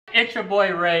it's your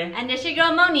boy Ray. And it's your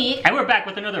girl Monique. And we're back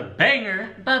with another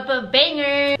banger.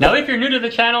 Banger. Now if you're new to the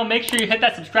channel, make sure you hit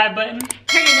that subscribe button.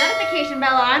 Turn your notification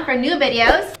bell on for new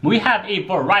videos. We have a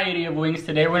variety of wings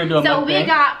today. We're gonna do a mukbang. So we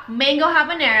got mango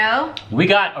habanero. We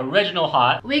got original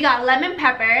hot. We got lemon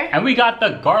pepper. And we got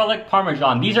the garlic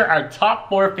parmesan. These are our top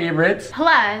 4 favorites.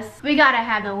 Plus, we gotta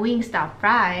have the Wingstop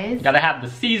fries. Gotta have the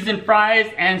seasoned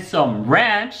fries and some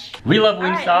ranch. We love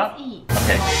Wingstop. Alright,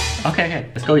 let's eat. Okay,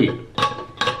 let's go eat.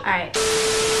 Alright.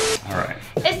 Alright.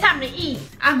 It's time to eat.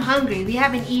 I'm hungry. We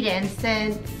haven't eaten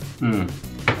since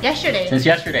yesterday. Since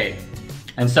yesterday.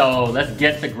 And so let's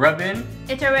get to grubbing.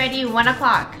 It's already 1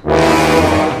 o'clock.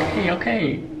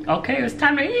 Okay, it's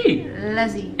time to eat.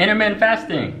 Let's eat. Intermittent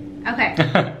fasting. Okay.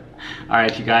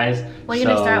 Alright, you guys. What are you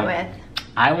gonna start with?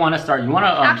 I wanna start, you wanna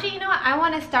actually, you know what? I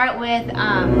wanna start with the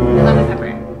lemon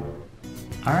pepper.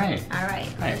 Alright,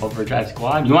 Overdrive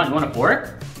Squad. You want a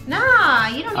fork? Nah,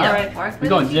 you don't need a fork. We're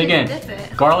going to dig in.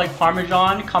 Garlic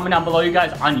parmesan, comment down below, you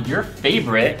guys, on your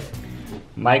favorite.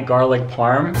 My garlic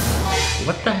parm.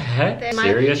 What the heck?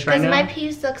 Serious right now? Because my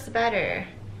piece looks better.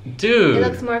 Dude. It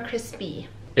looks more crispy.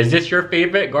 Is this your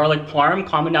favorite garlic parm?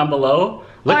 Comment down below.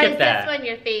 Look at that. Or is this one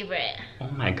your favorite?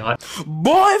 Oh my god.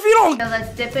 Boy, if you don't. So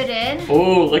let's dip it in.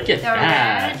 Oh, look at that.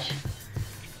 Ranch.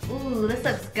 Ooh, this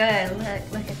looks good.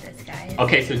 Look at this, guys.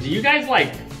 Okay, so do you guys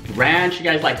like ranch? You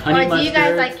guys like honey mustard? Or do you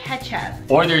guys like ketchup?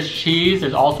 Or there's cheese.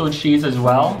 There's also cheese as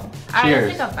well.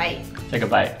 Cheers. Let's take a bite. Take a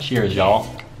bite. Cheers, y'all.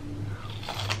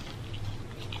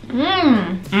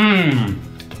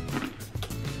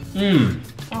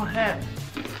 Oh, heck.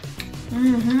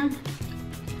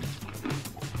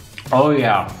 Oh,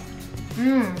 yeah.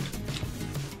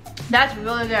 That's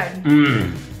really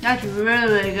good. That's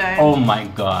really good. Oh my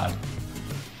god.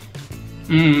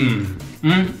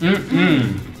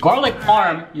 Garlic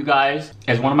parm, you guys,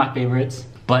 is one of my favorites,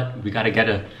 but we gotta get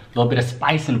a little bit of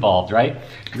spice involved, right?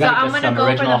 So I'm gonna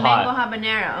go for the mango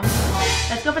habanero.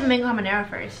 Let's go for the mango habanero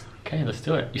first. Okay, let's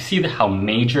do it. You see how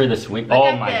major this wing?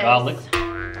 Oh my god, look.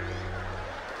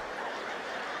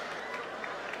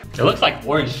 It looks like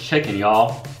orange chicken,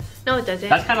 y'all. No, it doesn't.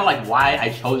 That's kind of like why I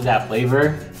chose that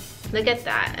flavor. Look at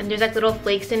that. And there's like little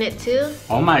flakes in it too.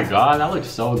 Oh my god, that looks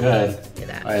so good. Look at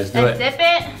that. All right, let's do it. Dip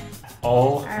it.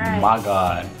 Oh my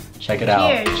god. Check it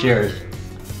out. Cheers.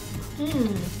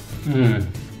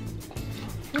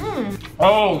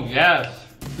 Oh yes.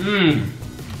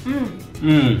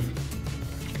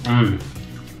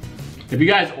 If you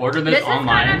guys order this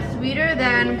online. This is kind of sweeter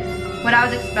than what I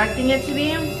was expecting it to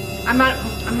be. I'm not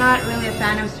really a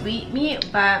fan of sweet meat,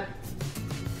 but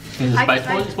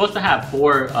it's supposed to have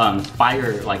 4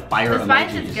 fire emojis. The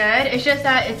spice is good. It's just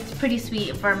that it's pretty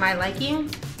sweet for my liking.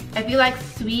 If you like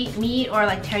sweet meat or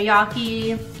like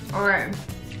teriyaki or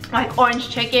like orange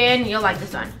chicken, you'll like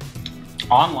this one.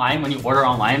 Online, when you order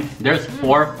online, there's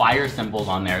 4 fire symbols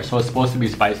on there, so it's supposed to be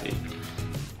spicy.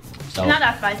 So not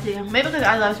that spicy. Maybe because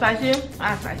I love spicy.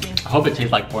 I like spicy. I hope it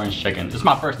tastes like orange chicken. This is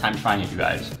my first time trying it, you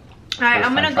guys. Alright,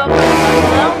 I'm gonna go for the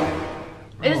buffalo.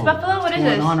 Is this buffalo? What is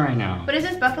this? What's going on right now? What is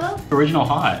this, buffalo? Original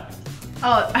hot.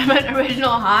 Oh, I meant original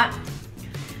hot.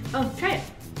 Oh, try it.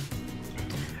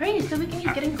 Hurry, so we can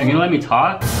keep getting cold. Are you gonna let me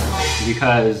talk?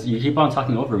 Because you keep on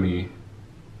talking over me.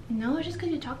 No, it's just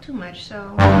because you talk too much,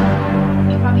 so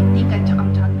you probably think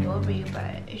I'm talking over you,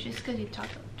 but it's just because you talk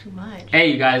too much.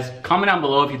 Hey, you guys, comment down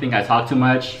below if you think I talk too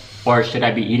much, or should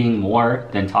I be eating more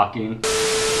than talking?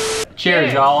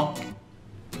 Cheers, y'all.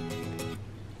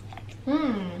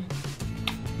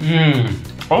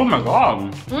 Oh my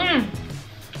god.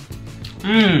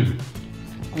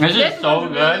 This is so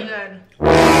good. Really good.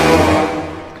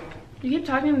 You keep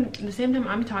talking at the same time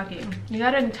I'm talking. You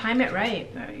gotta time it right.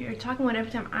 You're talking whatever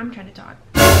time I'm trying to talk.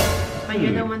 But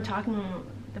you're the one talking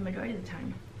the majority of the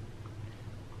time.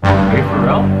 Are you for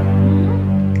real?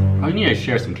 Oh, you need to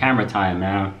share some camera time,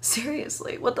 man.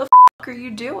 Seriously, what the f are you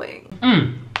doing?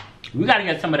 We gotta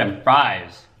get some of them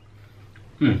fries.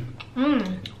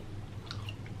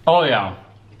 Oh yeah.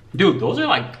 Dude, those are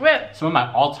like some of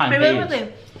my all-time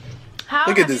favorites. How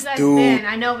have you guys been?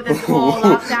 I know with this whole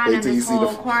lockdown and this whole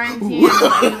quarantine.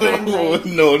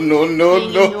 No.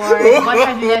 What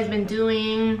have you guys been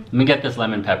doing? Let me get this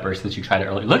lemon pepper since you tried it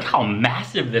earlier. Look how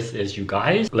massive this is, you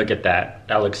guys. Look at that.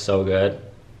 That looks so good.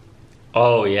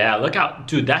 Oh yeah, look how,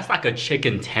 dude, that's like a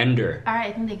chicken tender. All right,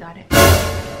 I think they got it.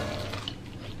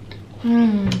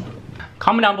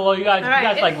 Comment down below, you guys. If you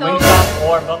guys like Wingstop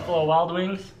or Buffalo Wild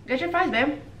Wings. Get your fries,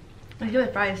 babe. Let's do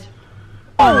it, fries.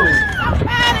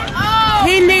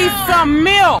 He needs some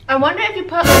milk. I wonder if you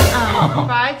put like,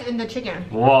 fries in the chicken.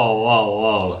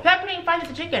 Whoa. Try putting fries in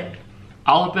the chicken.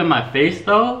 All up in my face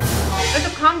though? It's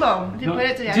a combo. If you put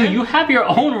it together. Dude, you have your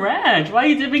own ranch. Why are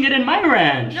you dipping it in my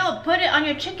ranch? No, put it on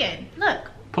your chicken. Look.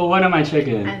 Put what on my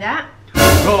chicken? And that.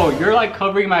 Bro, you're like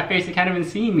covering my face. You can't even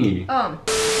see me. Oh.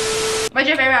 What's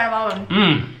your favorite out of all of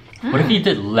them? What if you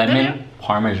did lemon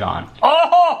parmesan?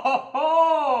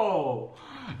 Oh!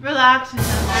 Relax.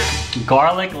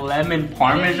 Garlic lemon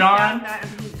parmesan?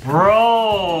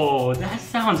 Bro, that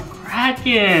sounds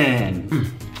cracking.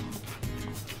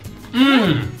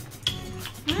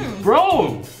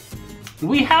 Bro,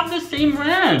 we have the same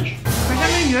ranch. For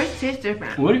some reason, yours tastes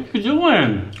different. What are you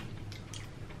doing?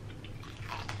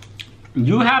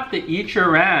 You have to eat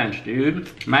your ranch, dude.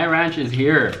 My ranch is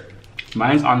here.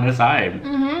 Mine's on this side.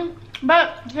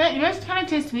 But yours kind of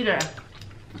tastes sweeter.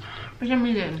 For some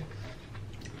reason.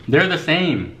 They're the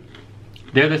same.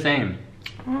 They're the same.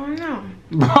 Oh, no.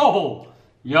 Bro!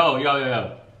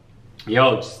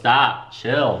 Yo, stop.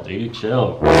 Chill, dude,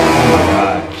 chill. Oh my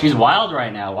god. She's wild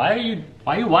right now. Why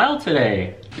are you wild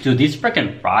today? Dude, these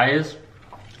freaking fries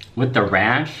with the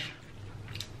ranch.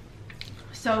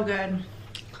 So good.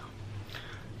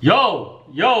 Yo,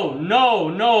 no.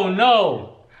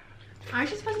 Aren't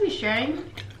you supposed to be sharing?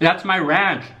 That's my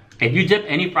ranch. If you dip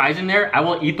any fries in there, I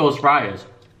will eat those fries.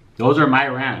 Those are my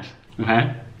ranch,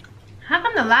 okay? How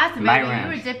come the last My video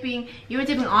ranch. you were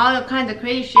dipping all the kinds of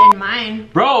crazy shit in mine?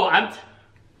 Bro, I'm...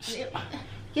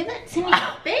 Give it to me,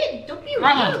 babe. Don't be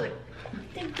rude.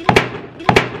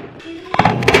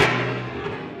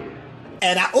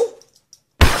 And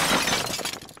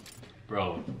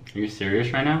Bro, are you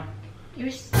serious right now?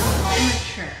 You're so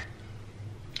immature.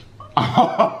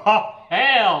 Oh,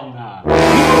 hell nah. You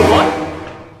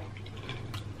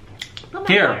know what?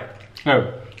 Here.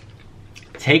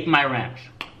 Take my ranch.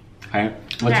 Okay?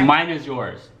 What's mine is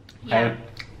yours. Okay? Yeah.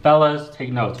 Fellas,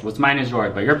 take notes. What's mine is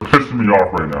yours, but you're pissing me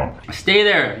off right now. Stay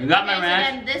there. You got my ranch.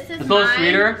 So then this is it's a little mine.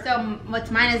 sweeter. So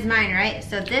what's mine is mine, right?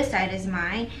 So this side is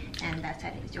mine, and that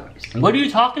side is yours. What are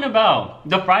you talking about?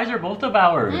 The fries are both of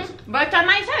ours. But it's on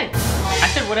my side. I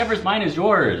said whatever's mine is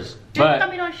yours. Just tell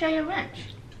But me don't share your ranch.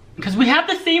 because we have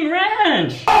the same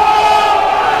ranch.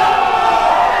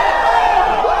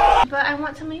 But I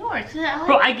want some of yours.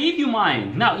 Bro, I gave you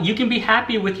mine. Now you can be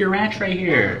happy with your ranch right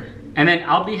here. And then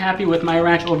I'll be happy with my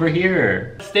ranch over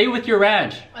here. Stay with your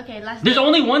ranch. Okay, let's. There's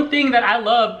only one thing that I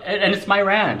love, and it's my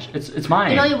ranch. It's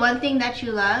mine. There's only one thing that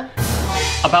you love.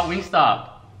 About Wingstop.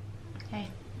 Okay.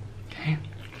 Okay.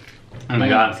 Oh my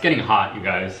god, it's getting hot, you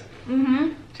guys.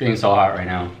 It's getting so hot right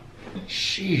now.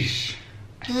 Sheesh.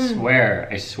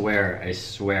 I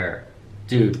swear.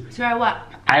 Dude, Swear what?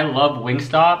 I love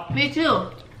Wingstop. Me too.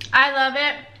 I love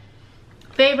it.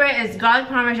 Favorite is garlic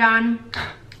parmesan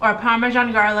or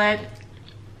parmesan garlic.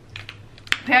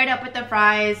 Paired up with the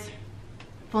fries.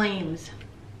 Flames.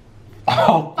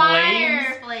 Oh,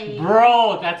 Fire flames? flames.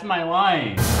 Bro, that's my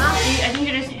line. I think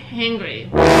you're just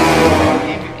hangry.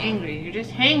 You're angry. You're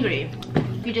just hangry.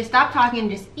 If you just stop talking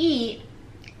and just eat.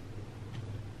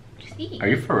 Just eat. Are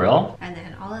you for real? And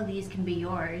then all of these can be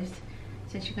yours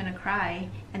since you're gonna cry.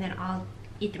 And then I'll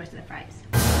eat the rest of the fries.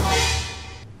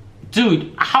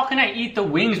 Dude, how can I eat the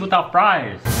wings without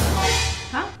fries?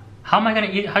 Huh? How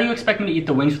do you expect me to eat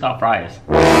the wings without fries?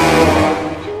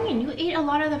 What do you mean? You ate a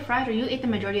lot of the fries, or you ate the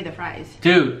majority of the fries?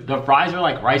 Dude, the fries are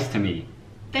like rice to me.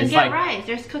 Then It's get like- rice.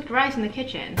 There's cooked rice in the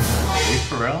kitchen. Are you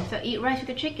for real? So eat rice with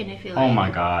the chicken if you like. Oh my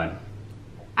god.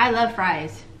 I love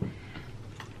fries.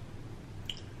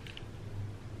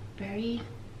 Very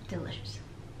delicious.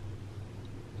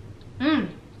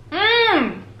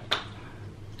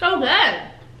 So good.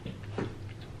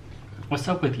 What's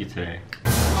up with you today?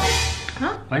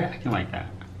 Huh? Why are you acting like that?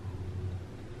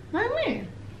 What do you mean?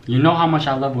 You know how much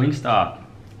I love Wingstop.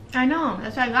 I know.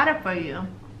 That's why I got it for you.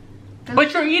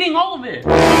 But you're eating all of it.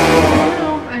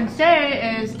 And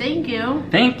say is thank you.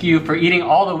 Thank you for eating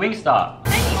all the Wingstop.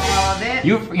 I ate all of it.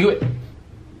 You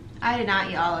I did not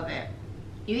eat all of it.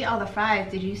 You ate all the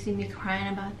fries. Did you see me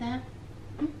crying about that?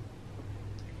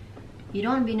 You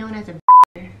don't want to be known as a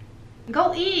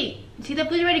Go eat. See, the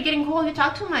food's already getting cold. You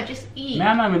talk too much. Just eat.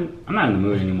 Man, I'm not in the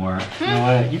mood anymore. You know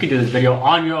what? You can do this video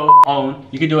on your own.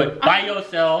 You can do it by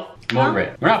yourself. I'm over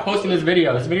it. We're not posting this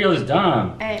video. This video is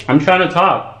dumb. Hey. I'm trying to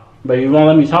talk, but you won't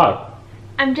let me talk.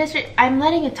 I'm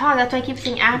letting you talk. That's why I keep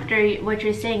saying after what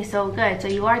you're saying so good. So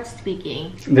you are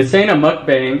speaking. This ain't a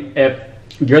mukbang if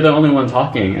you're the only one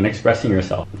talking and expressing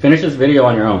yourself. Finish this video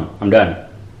on your own. I'm done.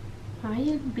 Why are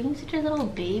you being such a little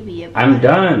baby about I'm it?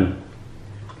 done.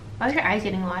 Why is your eyes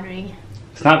getting watery?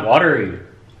 It's not watery,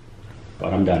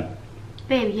 but I'm done.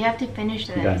 Babe, you have to finish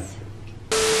done. this.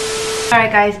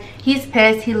 Alright guys, he's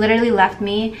pissed. He literally left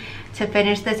me to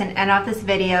finish this and end off this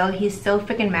video. He's so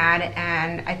freaking mad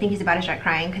and I think he's about to start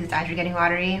crying because his eyes are getting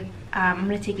watery. I'm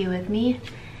gonna take you with me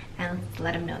and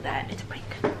let him know that it's a prank.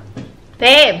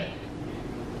 Babe!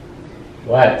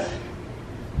 What?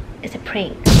 It's a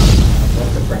prank.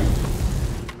 What's a prank?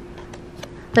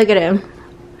 Look at him.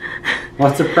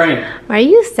 What's a prank? What are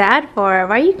you sad for?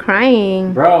 Why are you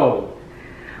crying? Bro.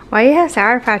 Why do you have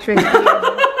Sour Patch with you?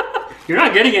 You're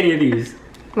not getting any of these.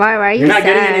 Why are you You're not sad?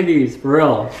 getting any of these, for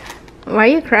real. Why are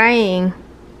you crying?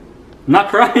 I'm not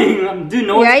crying. Dude,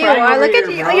 no one's Yeah, you crying are. over Look here,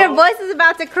 at you. bro. Your voice is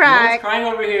about to No crack. one's crying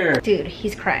over here. Dude,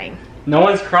 he's crying. No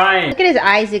one's crying. Look at his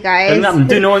eyes, you guys.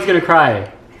 Dude, no one's gonna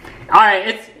cry.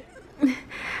 Alright,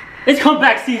 it's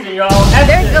comeback season, y'all.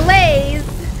 They're glazed.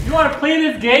 You wanna play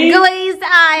this game? Glazed You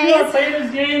wanna eyes. play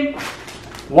this game?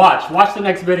 Watch the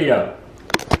next video.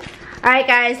 Alright,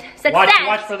 guys. Success.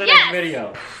 Watch for the next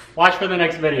video. Watch for the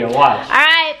next video. Watch.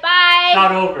 Alright, bye. It's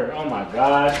not over. Oh my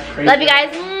god. Crazy. Love you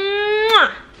guys.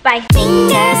 Mwah.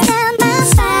 Bye.